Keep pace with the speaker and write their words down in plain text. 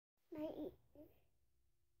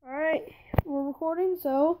Alright, we're recording,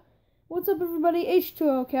 so what's up everybody,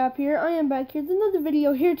 H2O Cap here. I am back here with another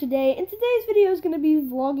video here today, and today's video is going to be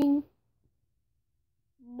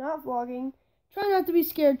try not to be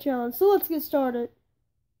scared challenge. So let's get started.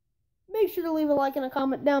 Make sure to leave a like and a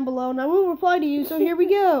comment down below, and I will reply to you, so here we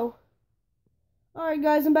go. Alright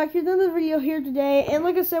guys, I'm back here with another video here today, and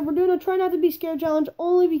like I said, we're doing a try not to be scared challenge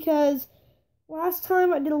only because last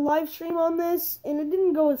time I did a live stream on this, and it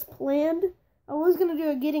didn't go as planned. I was going to do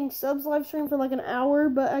a getting subs live stream for like an hour,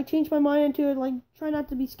 but I changed my mind into it, like, try not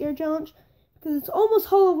to be scared challenge, because it's almost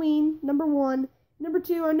Halloween, number one. Number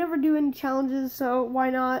two, I never do any challenges, so why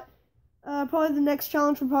not? Probably the next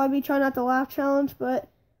challenge will probably be try not to laugh challenge, but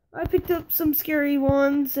I picked up some scary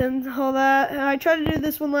ones and all that. And I tried to do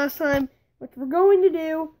this one last time, which we're going to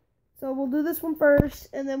do, so we'll do this one first,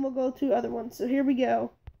 and then we'll go to other ones. So here we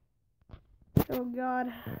go. Oh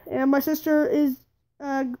god. And my sister is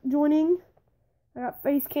joining. I got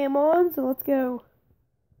face cam on, so let's go.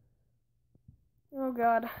 Oh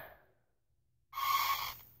god.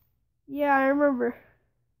 Yeah, I remember.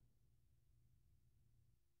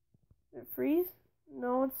 Did it freeze?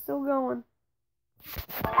 No, it's still going.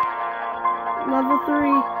 Level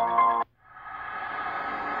 3.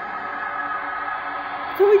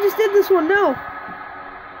 So we just did this one, no.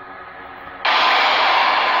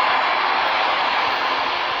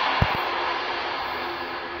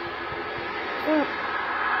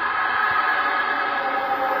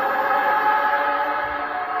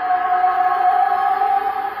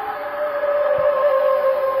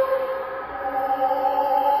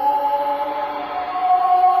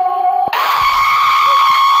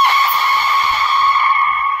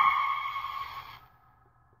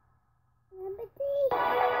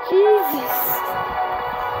 Jesus!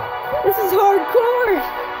 This is hardcore!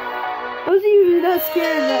 I wasn't even that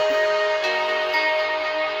scared, but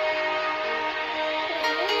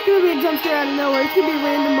it's gonna be a jump scare out of nowhere. It's gonna be a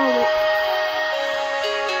random moment.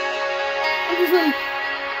 I'm just ready.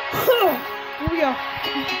 Here we go.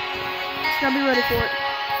 Just gotta be ready for it.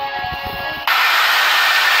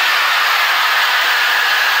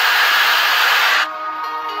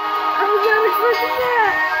 I was not expecting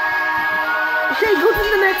that! Okay, go to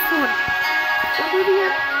the next one. Stop moving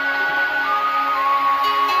it.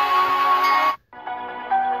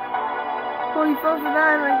 Oh, you fell for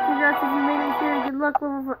that. Like, congrats if you made it here. Good luck,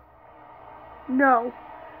 level 4. No.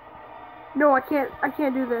 No, I can't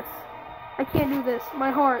do this. I can't do this.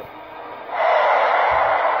 My heart.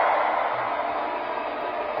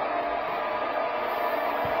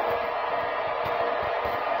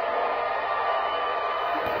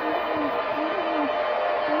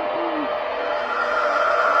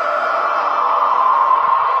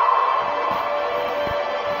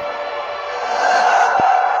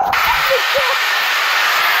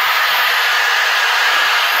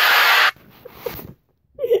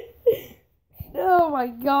 Oh my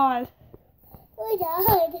god. Oh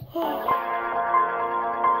god.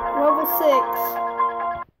 Level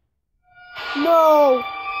 6. No.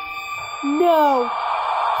 No.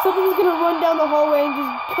 Something's gonna run down the hallway and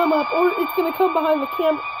just come up, or it's gonna come behind the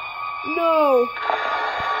camera. No.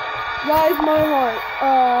 Guys, my heart.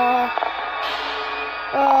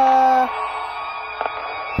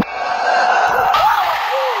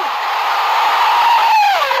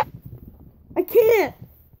 I can't.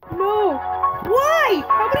 No. Why?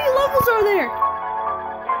 How many levels are there?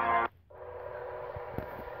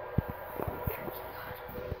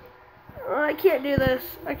 I can't do this.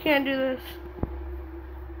 I can't do this.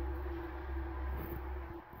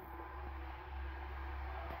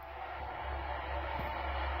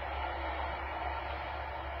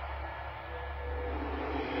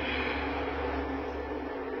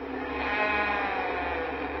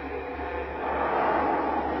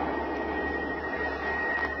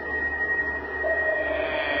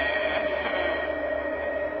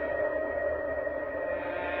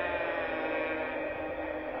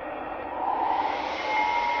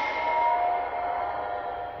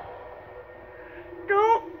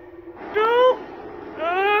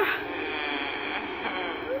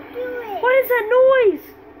 What is that noise?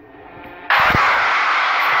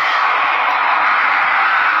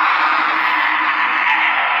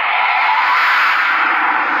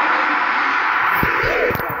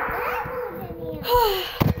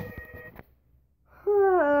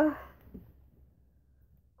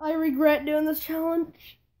 I regret doing this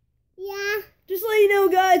challenge. Yeah. Just let you know,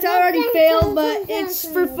 guys, I already failed, but it's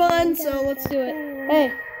for fun, so let's do it.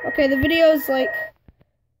 Hey, okay, the video is like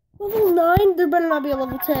level 9. There better not be a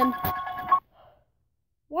level 10.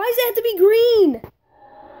 Why does it have to be green?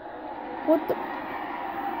 What the?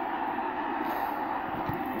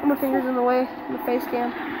 I'm my fingers in the way, in the face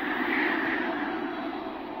cam.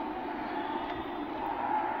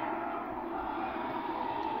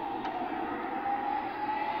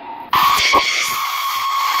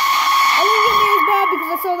 I didn't get me as bad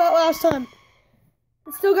because I saw that last time.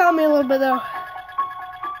 It still got me a little bit though.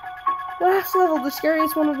 Last level, the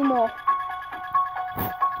scariest one of them all.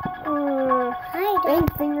 Dang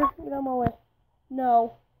finger, get out of my way.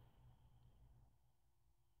 No.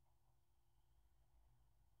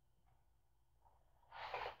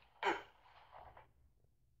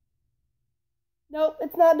 Nope,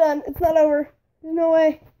 it's not done. It's not over. There's no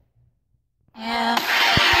way. Yeah.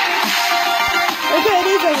 Okay, it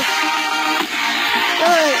is over.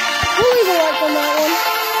 Alright, we'll leave a like on that one.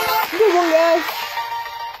 Good one, guys.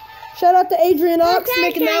 Shout out to Adrian Ox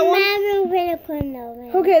making that one.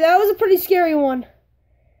 Okay, that was a pretty scary one.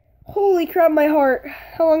 Holy crap, my heart.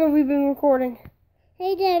 How long have we been recording?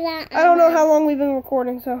 He did that. I don't know how long we've been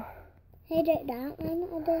recording, so. He did that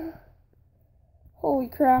one. Holy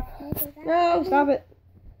crap. No, stop it.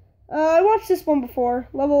 I watched this one before,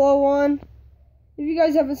 Level 01. If you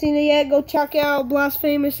guys haven't seen it yet, go check out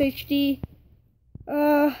Blasphemous HD.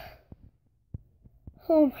 Oh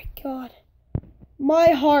my god.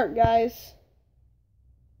 My heart, guys.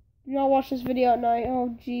 Do not watch this video at night.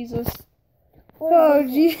 Oh, Jesus. Oh,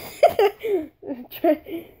 Jesus.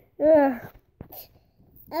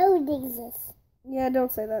 Oh, Jesus. Yeah,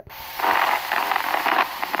 don't say that.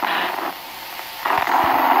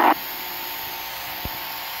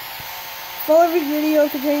 While every video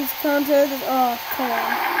contains content, oh, come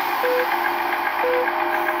on.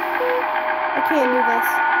 I can't do this.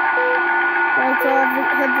 Lights off,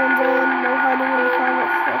 headphones on, no hiding in the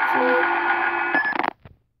comment section.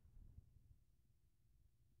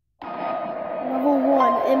 Level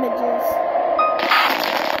 1, images.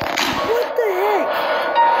 What the heck?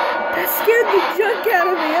 That scared the junk out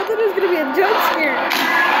of me. I thought it was going to be a jump scare.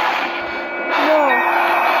 No.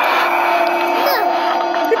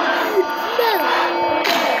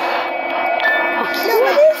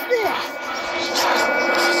 What is this?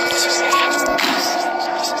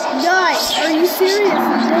 Guys, are you serious?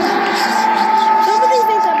 Some of these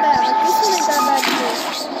ain't that bad. Like, this one ain't that bad to me.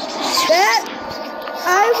 That,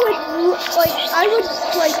 I would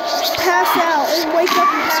pass out and wake up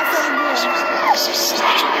and pass out again.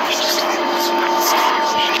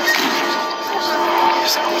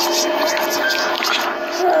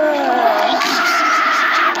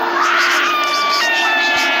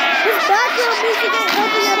 This background music ain't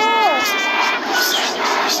helping at all.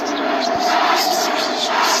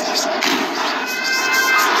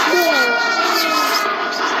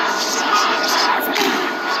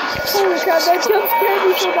 Holy crap, that jump scared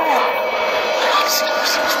me so bad.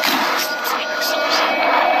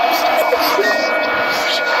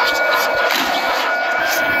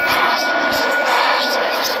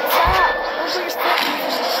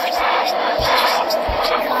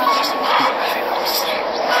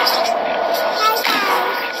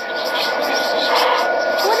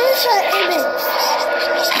 What is that image?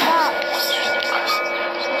 Stop.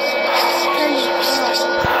 Turn it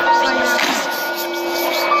off.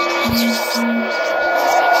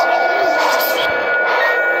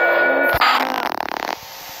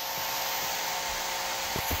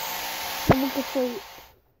 Level complete.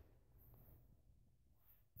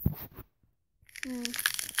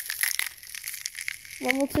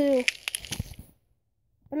 Level 2.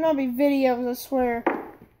 There'll not be videos, I swear.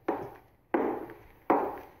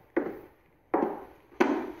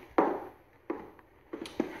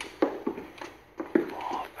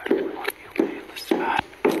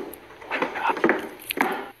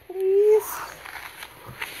 Please?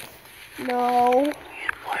 No.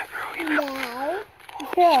 No.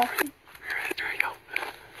 Yeah.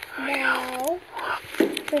 No.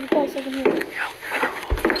 35 seconds here.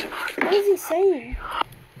 What is he saying?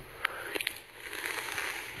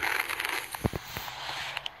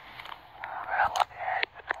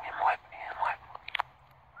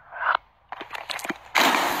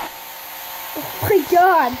 Oh my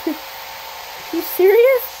god! You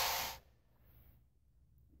serious?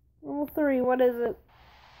 Level 3, what is it?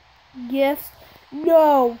 Gifts?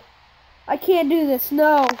 No! I can't do this,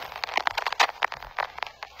 no!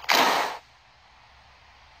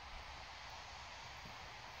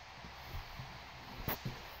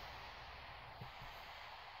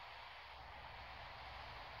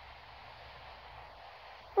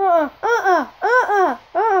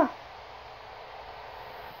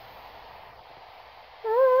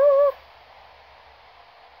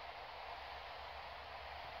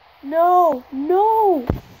 No, no,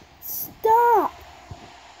 stop.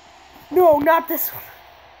 No, not this one.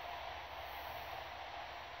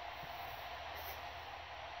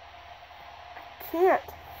 can't.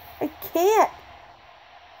 I can't.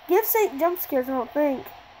 Gifts ain't jump scares, I don't think.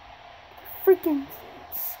 Freaking.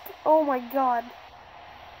 Oh my god.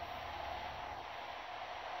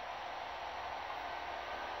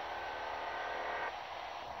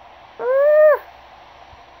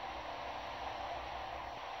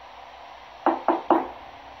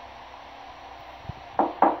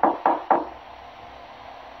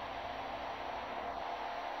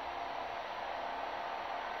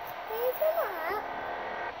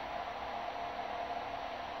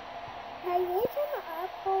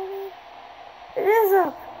 It is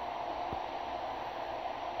up.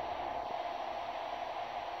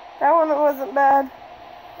 That one wasn't bad.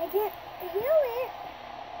 I can't hear it.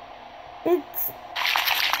 It's...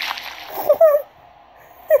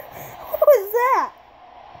 What was that?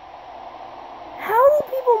 How do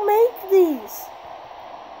people make these?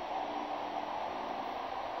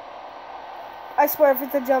 I swear if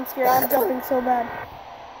it's a jump scare, I'm jumping so bad.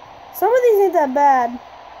 Some of these ain't that bad.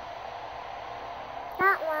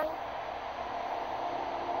 That one.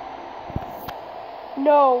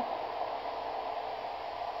 No.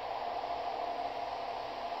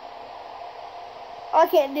 I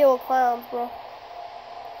can't deal with clowns, bro.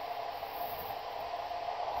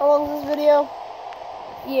 How long is this video?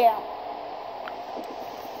 Yeah.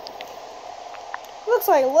 Looks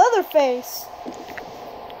like Leatherface.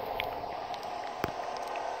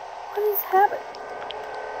 What is happening?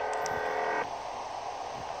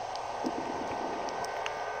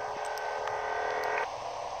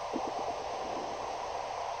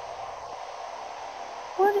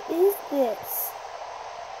 What is this?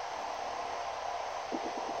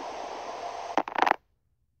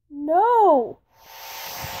 No!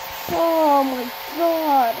 Oh my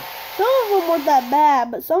god. Some of them weren't that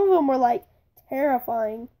bad, but some of them were like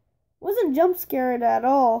terrifying. Wasn't jump scared at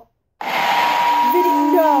all.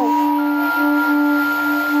 No.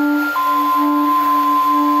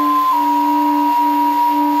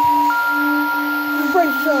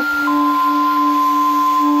 Brace yourself.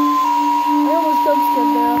 I almost jump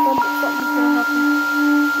scared there. I thought something was gonna happen.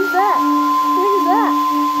 Who's that? What is that?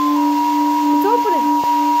 It's opening.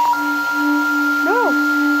 No.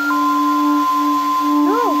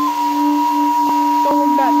 No. Don't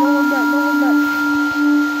look back. Don't look back. Don't look back.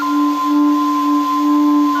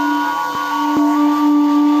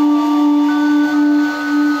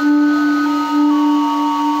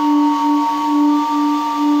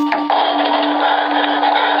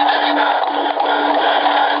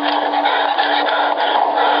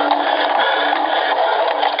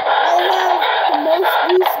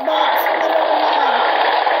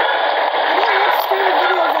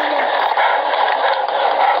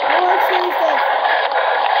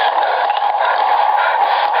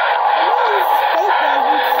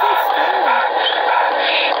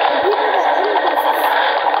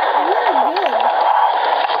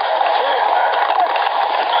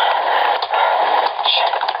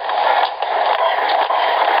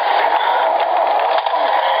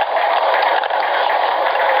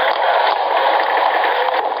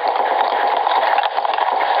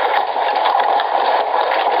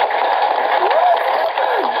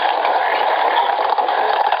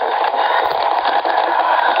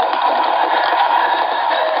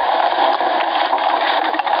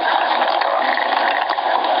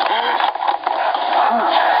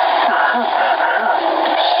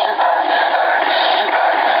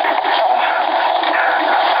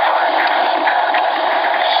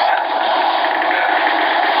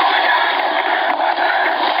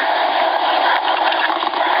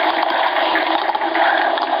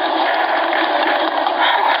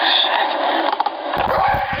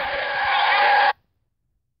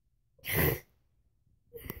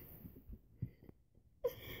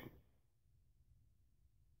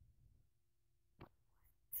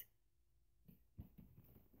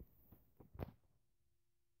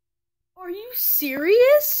 Are you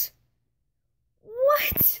serious?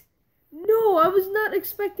 What? No, I was not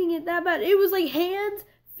expecting it that bad. It was like hands,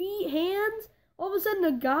 feet, hands. All of a sudden,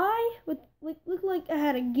 a guy with looked like I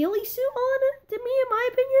had a ghillie suit on it. To me, in my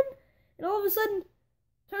opinion, and all of a sudden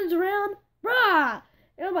turns around, rah!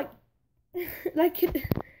 And I'm like, that could.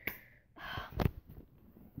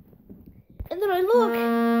 And then I look,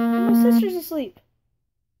 and my sister's asleep.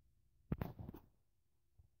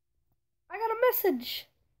 I got a message.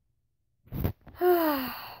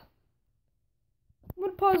 I'm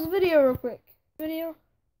gonna pause the video real quick. Video.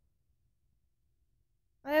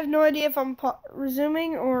 I have no idea if I'm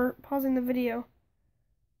resuming or pausing the video.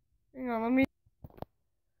 Hang on, let me.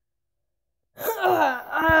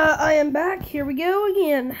 I am back. Here we go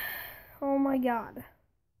again. Oh my god.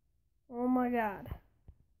 Oh my god.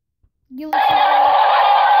 Gillis. Did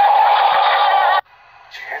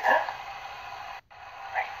you hear that?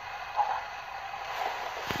 Wait, hold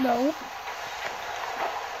on. No.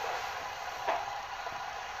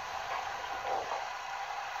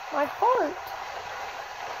 My heart.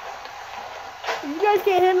 If you guys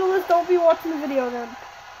can't handle this, don't be watching the video then.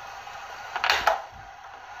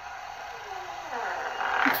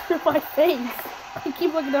 My face. I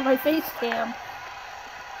keep looking at my face cam.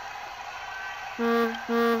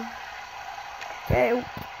 Okay.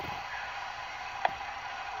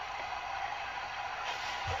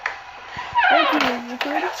 Thank you, YouTube,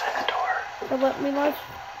 Right outside the door. for letting me watch.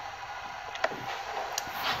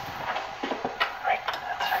 Right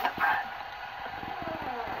outside the front.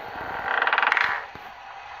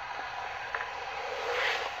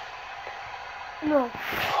 No.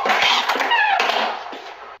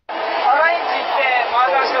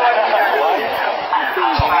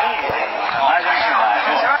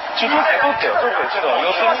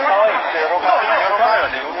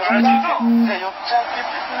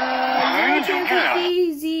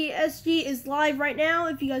 ZSG is live right now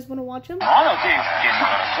if you guys want to watch him.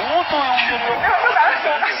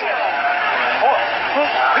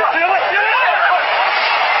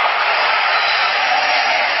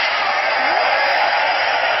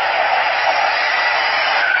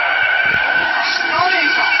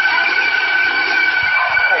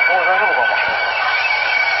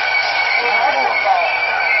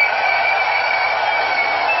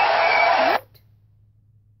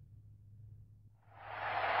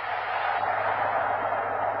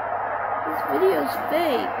 This video's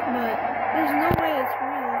fake, but there's no way it's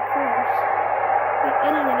real, of course. They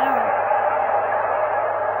edit it out.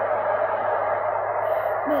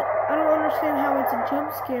 But I don't understand how it's a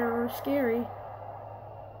jump scare or scary.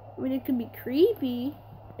 I mean, it could be creepy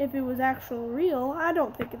if it was actual real. I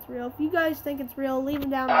don't think it's real. If you guys think it's real, leave it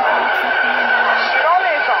down in the comment section.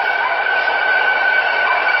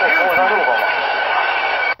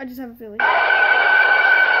 I just have a feeling. What's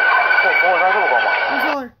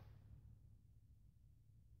her?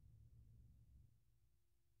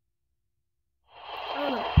 Oh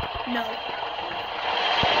no. No. I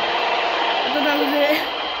thought that was it.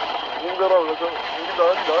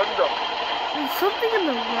 There's something in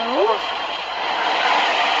the road.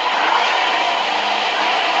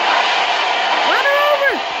 Run her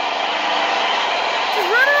over! Just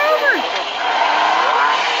run her over!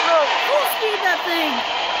 Full speed that thing!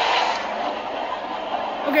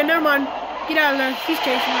 Okay, never mind. Get out of there. She's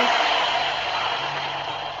chasing me.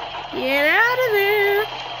 Get out of there!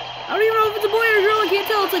 I don't even know if it's a boy or a girl. I can't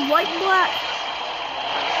tell. It's like white and black.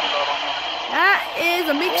 That is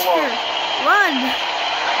a mixture. Run!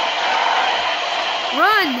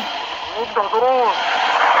 Run!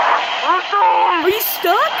 Are you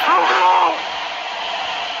stuck?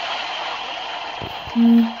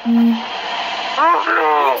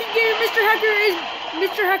 YouTube Gamer,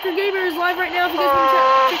 Mr. Hacker Gamer is live right now. If you guys want to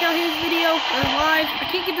check out his video, live. I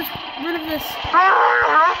can't get rid of this.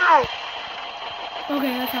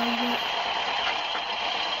 Okay, that's how you do it.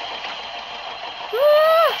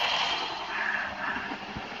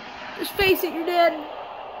 Just face it, you're dead.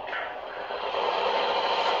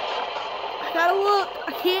 I gotta look.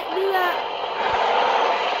 I can't do that.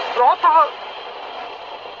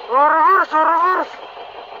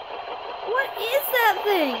 What is that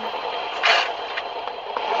thing?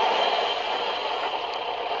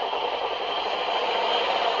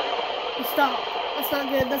 Stop. That's not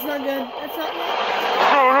good. That's not good. That's not good.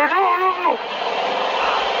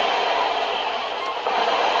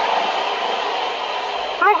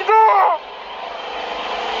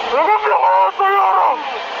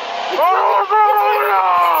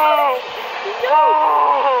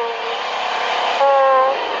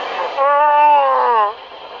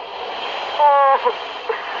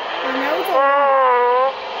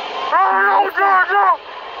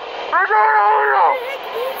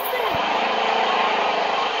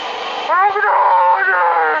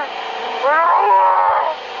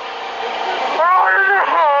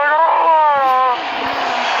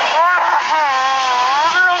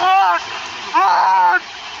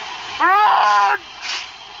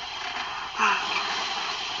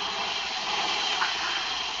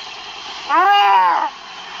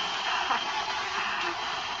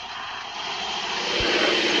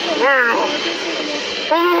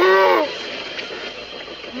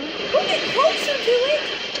 We'll get closer to it.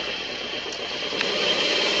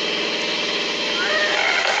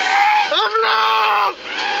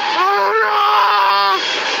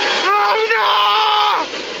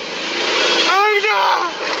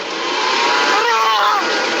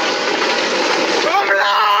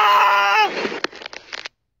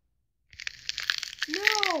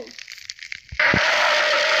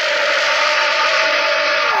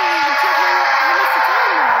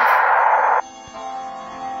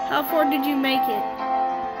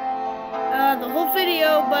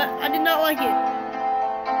 video, but I did not like it.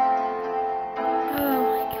 Oh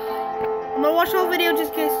my god. I'm gonna watch the whole video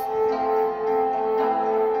just in case.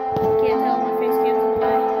 Can't tell, my face cam's in the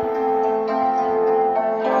way.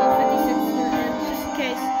 56 is gonna end, just in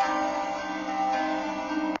case.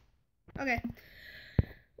 Okay.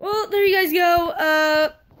 Well, there you guys go.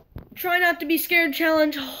 Try not to be scared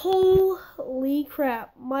challenge. Holy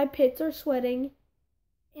crap. My pits are sweating.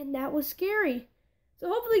 And that was scary. So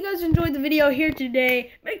hopefully you guys enjoyed the video here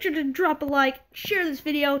today. Make sure to drop a like, share this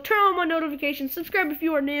video, turn on my notifications, subscribe if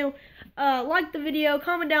you are new, like the video,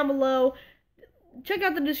 comment down below, check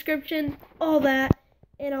out the description, all that.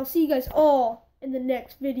 And I'll see you guys all in the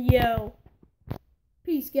next video.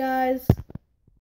 Peace, guys.